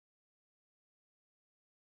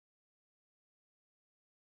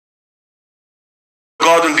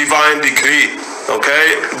God and divine decree. Okay,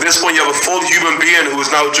 at this point you have a full human being who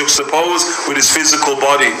is now juxtaposed with his physical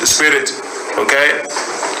body, the spirit. Okay,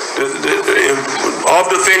 of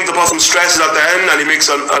the things the Prophet stresses at the end, and he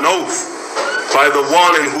makes an oath by the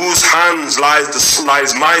one in whose hands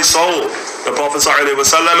lies my soul. The Prophet ﷺ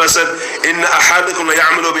said, "Inna ahadakum la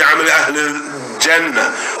ya'malu bi'amali ahli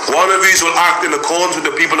Jannah." One of these will act in accordance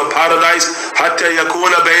with the people of paradise, hatta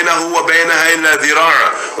yakuna bainahu wa bainaha illa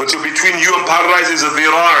dhira', until between you and paradise is a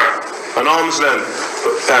dhira', an arm's length.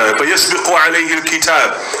 فَيَسْبِقُ عَلَيْهِ الْكِتَابِ,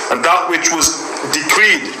 and that which was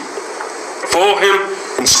decreed for him,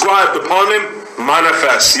 inscribed upon him,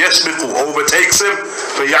 manifests. يَسْبِقُ, overtakes him.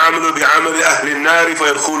 فَيَعْمَلُ بِعَمَلِ أَهْلِ النَّارِ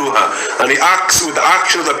فَيَدْخُلُهَا, and he acts with the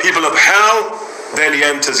action of the people of hell, then he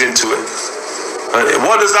enters into it. And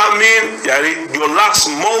what does that mean? Your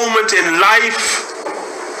last moment in life,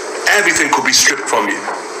 everything could be stripped from you.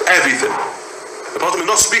 Everything. The Prophet is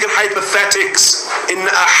not speaking hypothetics. In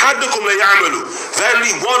ahadakum la ya'malu,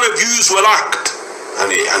 verily one of you will act.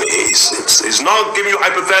 And he's not giving you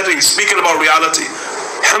hypothetics, he's speaking about reality.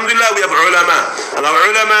 Alhamdulillah, we have ulama. And our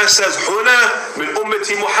ulama says, Huna min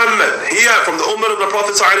ummati Muhammad. Here from the ummah of the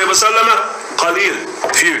Prophet sallallahu alaihi wasallam, qalil,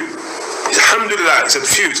 few. Alhamdulillah, he said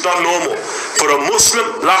few, it's not normal for a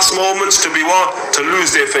Muslim last moments to be what? To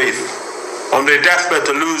lose their faith. On their deathbed,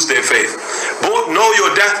 to lose their faith. Both know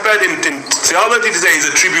your deathbed in theology today is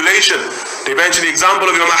a tribulation. They mention the example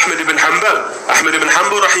of Imam Ahmad ibn Hanbal. Ahmad ibn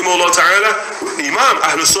Hanbal, rahimahullah ta'ala, Imam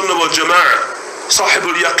Ahlul Sunnah wal Jama'ah, Sahib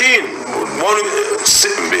al-Yaqeen,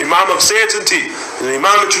 Imam of certainty. The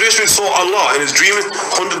Imam traditionally saw Allah in his dreams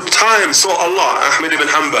 100 times, saw Allah, Ahmad ibn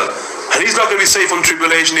Hanbal. And he's not going to be safe from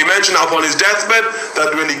tribulation. He mentioned upon his deathbed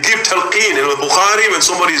that when he gives talqeen in al-Bukhari, when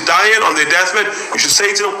somebody's dying on their deathbed, you should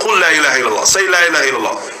say to them, Qul la ilaha illallah. Say la ilaha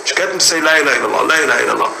illallah. You should get them to say la ilaha illallah, la ilaha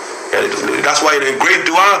illallah. That's why in a great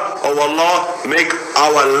dua, oh Allah, make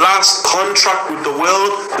our last contract with the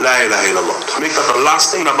world, la ilaha illallah. Make that the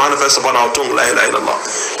last thing that manifests upon our tongue, la ilaha illallah.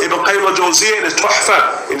 Ibn Qayyim al-Jawziyya in his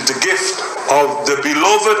Tuhfa, in the gift of the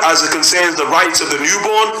beloved as it concerns the rights of the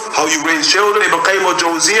newborn, how you raise children. Ibn Qayyim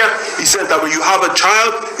al-Jawziyya, he said that when you have a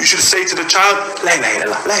child, you should say to the child, la ilaha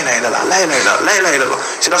illallah, la ilaha illallah, la ilaha illallah, la ilaha illallah.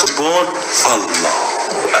 See, that's what's born, Allah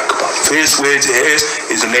Akbar. First word to hear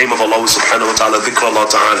is the name of Allah subhanahu wa ta'ala, dhikr Allah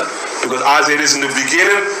ta'ala. Because as it is in the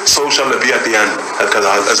beginning, so shall it be at the end,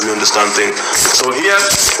 as we understand things. So here,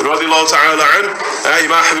 radiallahu ta'ala an,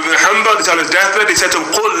 Imam Ahmad ibn Hanbal, he's on his deathbed, he said to him,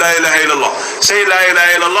 Qul la ilaha illallah. Say la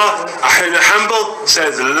ilaha illallah. Ahmad ibn Hanbal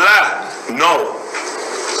says, la, no.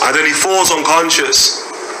 And then he falls unconscious.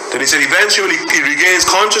 Then he said, eventually he regains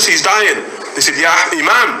consciousness, he's dying. They said, Ya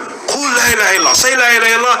Imam, Qul la ilaha illallah. Say la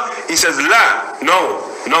ilaha illallah. He says, la, no.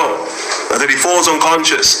 And then he falls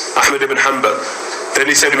unconscious, Ahmad ibn Hanbal. Then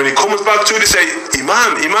he said, when he comes back to it, he say,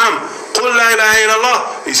 Imam, Qul la ilaha illallah.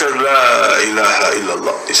 He says, La ilaha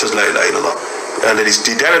illallah. He says, La ilaha illallah. And then he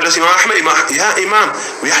then addressing Ahmad, yeah, Imam,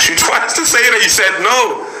 we asked you twice to say that. He said,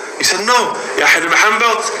 no. He said, no. Ahmad ibn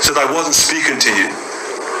Hanbal said, I wasn't speaking to you.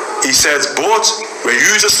 He says, but when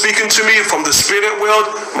you were speaking to me from the spirit world,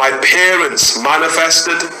 my parents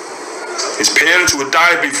manifested. His parents who had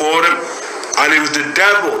died before him. And it was the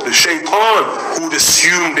devil, the shaitan, who would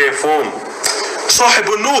assume their form. Sahib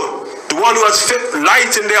al-Nur, the one who has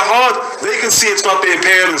light in their heart, they can see it's not their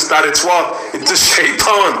parents, that it's what? It's the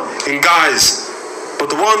shaitan in guise.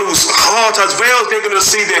 But the one whose heart has veils, they're going to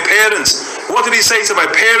see their parents. What did he say? He said,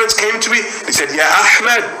 my parents came to me. He said, Ya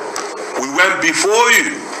Ahmed, we went before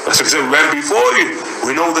you. That's what he said, we went before you.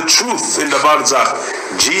 We know the truth in the Barzakh.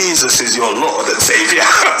 Jesus is your Lord and Savior.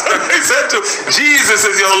 He said to him, Jesus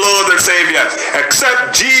is your Lord and Savior.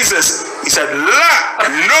 Except Jesus. He said, La,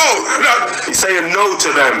 no. He's saying no to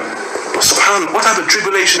them. But subhanAllah, what type of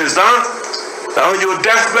tribulation is that? That on your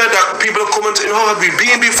deathbed, that people are coming to, have we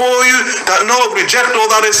been before you? That reject all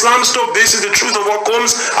that Islam stuff. This is the truth of what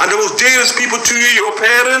comes. And the most dangerous people to you, your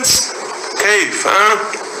parents. Kaif,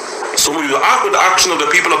 So when you act with the action of the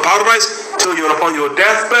people of paradise till you're upon your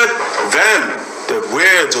deathbed, then the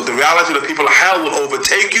words or the reality of the people of hell will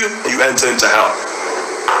overtake you and you enter into hell.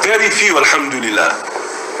 Very few, alhamdulillah.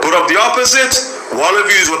 But of the opposite, one of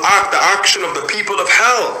you will act the action of the people of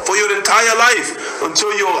hell for your entire life until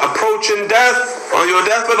you're approaching death, on your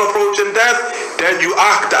deathbed approaching death, then you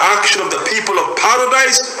act the action of the people of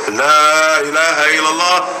paradise, La ilaha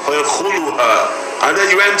illallah wa yadkhuluha, and then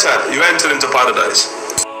you enter into paradise.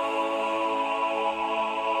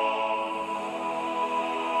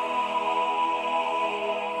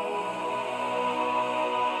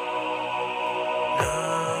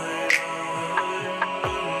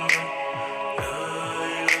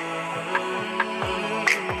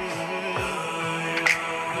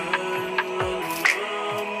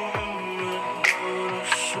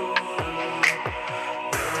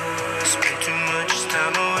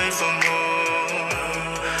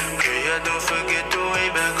 I don't forget the way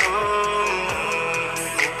back home.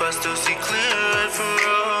 Hope I still see clear right from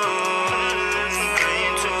wrong.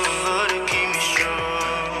 Praying to the Lord to keep me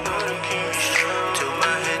strong. Tilt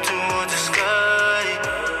my head towards the sky.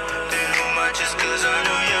 Then hold my chest 'cause I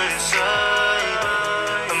know you're inside.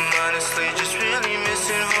 I'm honestly just really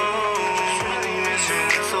missing home.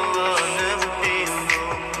 With Allah, I'll never be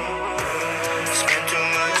alone. Spend too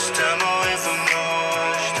much time away from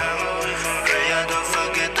home. Pray I don't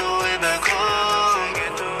forget the way back home.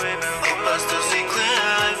 Hope I still see clear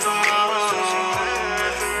right from wrong.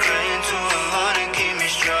 Praying to Allah to keep me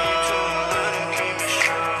strong.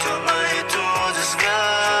 Tilt my head towards the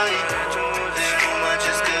sky. Then hold my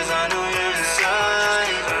chest 'cause I know you're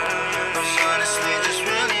inside. I'm honestly just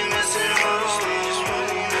really missing home.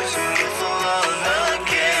 With Allah, I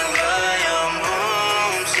can't lie, I'm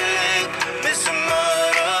homesick. Missing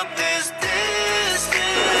mud up this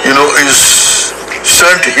distance. You know, is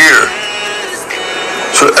sent here.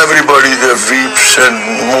 So everybody there weeps and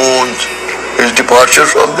mourns his departure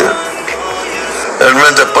from there. And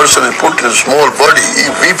when the person is put in a small body, he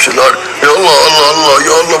weeps a lot. Ya Allah, Allah, Allah,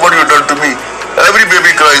 Ya Allah, what have you done to me? Every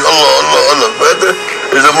baby cries, Allah, Allah, Allah. Whether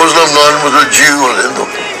it's a Muslim, non-Muslim, Jew or Hindu.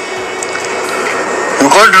 You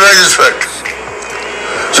can't deny this fact.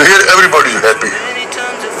 So here everybody is happy.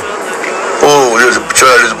 Oh, here's a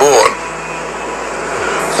child is born.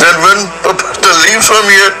 Then when a person leaves from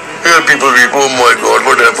here people weep, oh my God,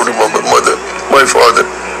 what happened to my mother, my father?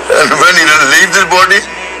 And when he leaves his body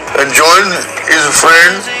and joins his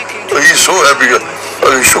friend, he's so happy.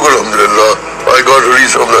 Shukr alhamdulillah, I got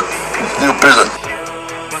released from the new prison.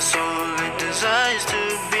 My soul, it desires to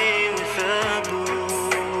be with Abu.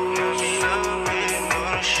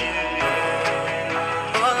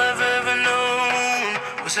 All I've ever known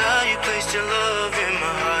was how you placed your love in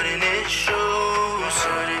my heart, and it shows.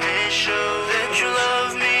 That you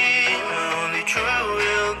love me. My only true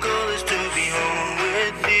real goal is to be home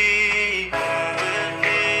with thee.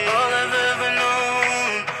 All I've ever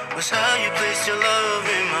known was how you placed your love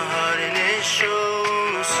in my heart, and it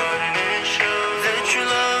shows. That you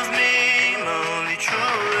love me. My only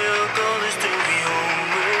true real goal is to be home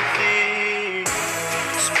with thee.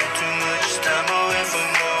 Spent too much time away from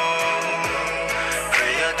home.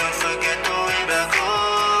 Pray I don't forget the way back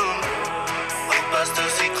home. Hope I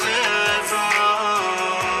still see clear right from wrong.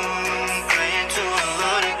 Praying to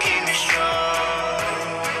Allah to keep me strong.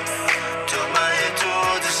 Tilt my head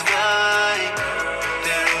towards the sky.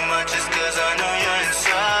 Then hold my chest 'cause I know you're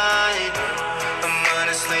inside. I'm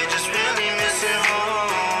honestly just really missing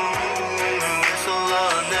home. And with Allah,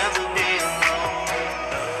 I'll never be alone.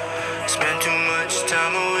 Spend too much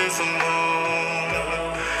time away from home.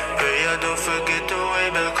 Pray I don't forget the way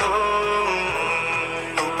back home.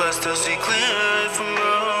 Hope I still see clear right from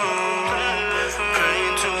wrong.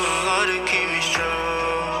 Praying to Allah to keep me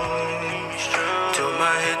strong. Tilt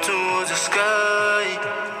my head towards the sky.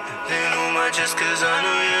 Then hold my chest 'cause I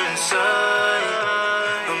know you're inside.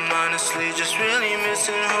 I'm honestly just really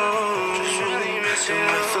missing home. And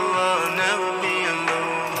with Allah, I'll never be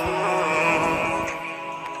alone.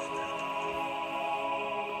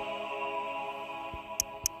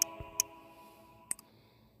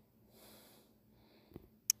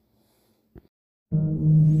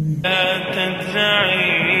 لا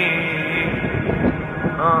تدعي.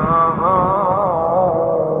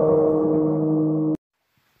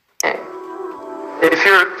 If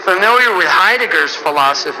you're familiar with Heidegger's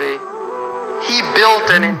philosophy, he built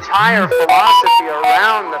an entire philosophy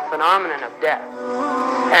around the phenomenon of death.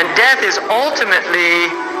 And death is ultimately,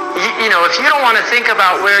 if you don't want to think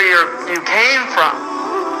about where you came from,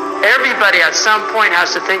 everybody at some point has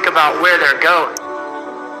to think about where they're going.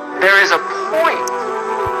 There is a point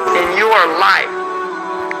in your life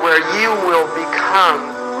where you will become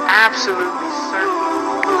absolutely certain.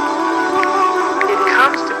 It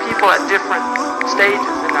comes to people at different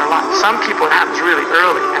stages in their life. Some people it happens really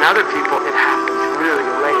early, and other people it happens really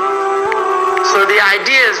late. So the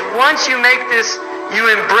idea is once you make this, you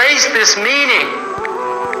embrace this meaning,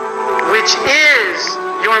 which is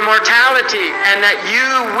your mortality, and that you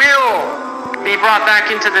will be brought back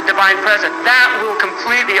into the divine presence. That will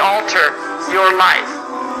completely alter your life.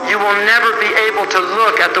 You will never be able to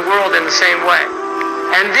look at the world in the same way.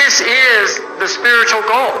 And this is the spiritual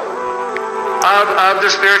goal of the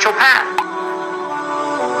spiritual path.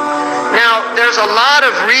 Now, there's a lot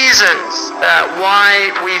of reasons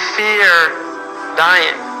why we fear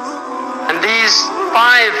dying. And these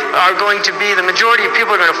 5 are going to be, the majority of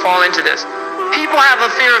people are going to fall into this. People have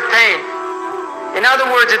a fear of pain. In other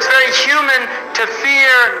words, it's very human to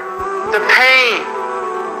fear the pain,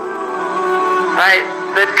 right,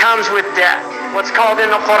 that comes with death. what's called in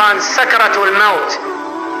the Quran Sakratul Maut.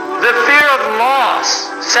 The fear of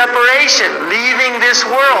loss, separation, leaving this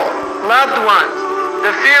world, loved ones.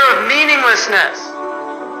 The fear of meaninglessness.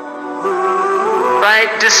 Right?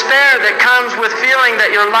 Despair that comes with feeling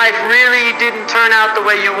that your life really didn't turn out the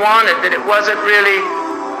way you wanted, that it wasn't really,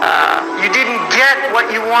 you didn't get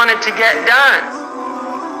what you wanted to get done.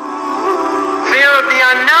 Fear of the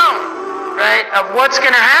unknown, right? Of what's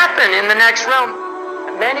going to happen in the next realm.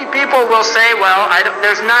 Many people will say, well,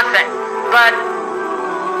 there's nothing. But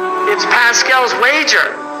it's Pascal's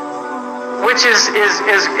wager, which is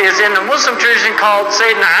in the Muslim tradition called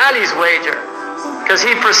Sayyidina Ali's wager, because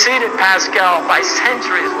he preceded Pascal by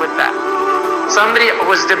centuries with that. Somebody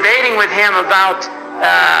was debating with him about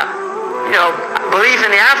belief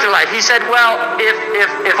in the afterlife. He said, well,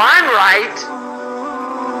 if I'm right,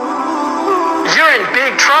 you're in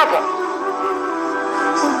big trouble.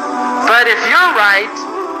 But if you're right,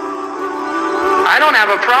 I don't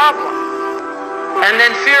have a problem. And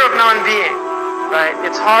then fear of non-being, right?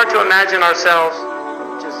 It's hard to imagine ourselves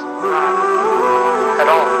just at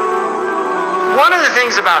all. One of the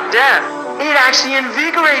things about death, it actually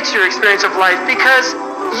invigorates your experience of life, because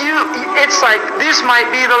it's like, this might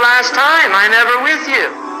be the last time I'm ever with you,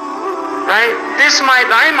 right?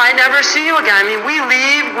 I might never see you again. I mean, we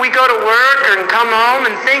leave, we go to work and come home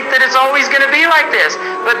and think that it's always going to be like this.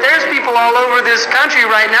 But there's people all over this country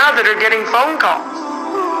right now that are getting phone calls.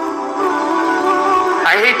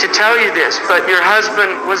 I hate to tell you this, but your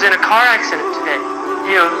husband was in a car accident today.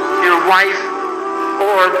 Your wife,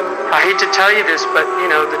 or I hate to tell you this, but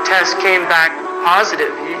the test came back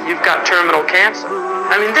positive. You've got terminal cancer.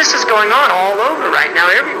 I mean, this is going on all over right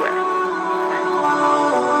now, everywhere.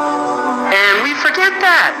 And we forget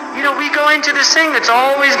that. We go into this thing that's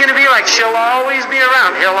always going to be like, she'll always be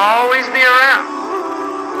around. He'll always be around.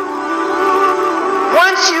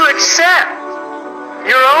 Once you accept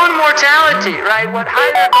your own mortality, right? What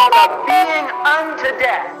Heidegger called a being unto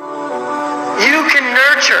death. You can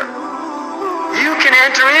nurture. You can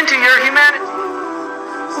enter into your humanity.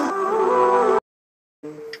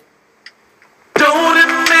 Don't it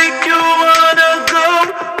make you wanna go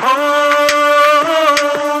home?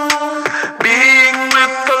 Being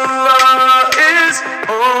with Allah is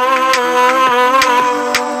home.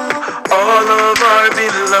 All of our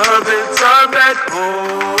beloveds are back home.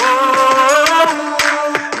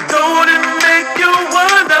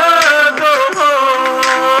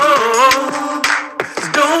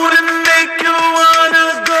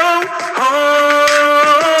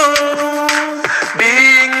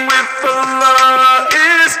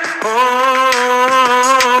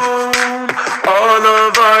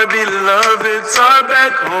 Beloveds are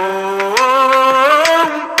back home.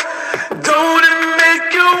 Don't it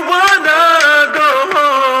make you wanna go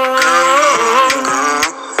home?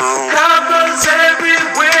 Covers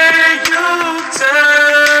everywhere you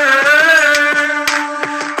turn,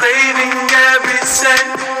 craving every cent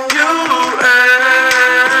you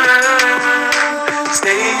earn,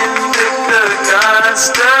 staying with the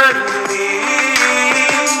constantly.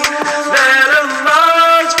 That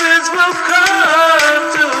Allah's words will come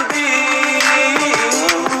to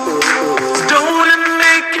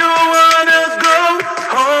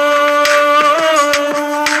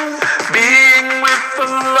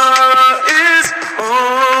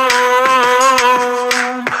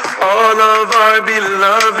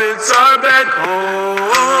beloveds are back home.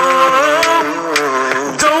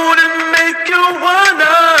 Don't it make you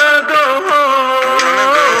wanna go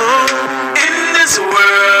home? In this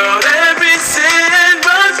world, every sin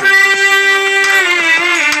runs free.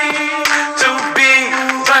 To be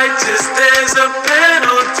righteous, there's a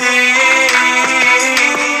penalty.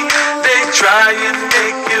 They try and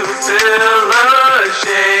make you feel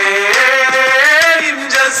ashamed,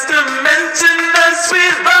 just to mention the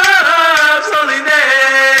sweet love's holy name.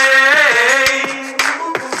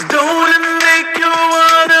 Don't it make you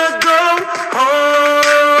wanna go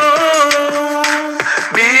home?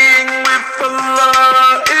 Being with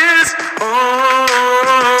Allah is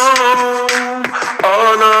home.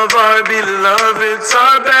 All of our beloveds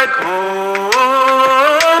are back home.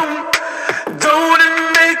 Don't it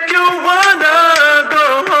make you wanna go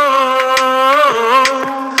home?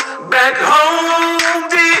 Back home,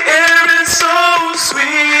 the air is so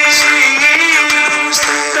sweet,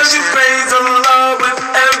 'cause you praise Allah with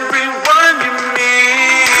everyone you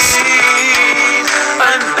meet.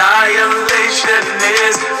 Annihilation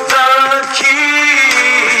is the key.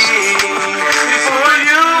 Before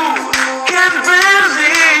you can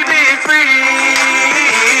really be free,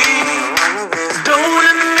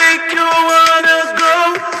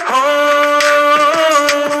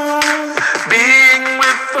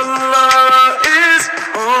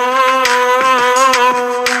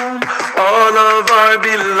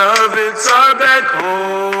 beloveds are back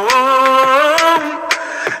home.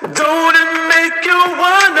 Don't it make you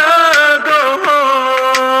wanna go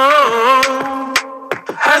home?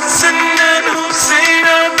 Hassan and Hussein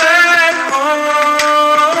are back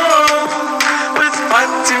home with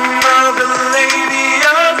Fatima, the lady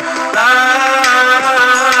of light.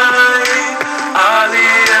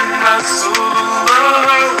 Ali and Rasulullah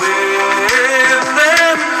are with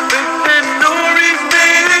them, with their nuri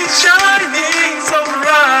face shining so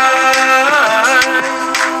bright.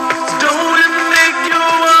 Don't it make you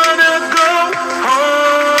wanna go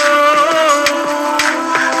home?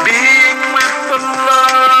 Being with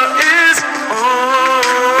Allah is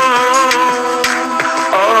home.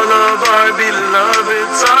 All of our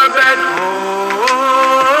beloveds are back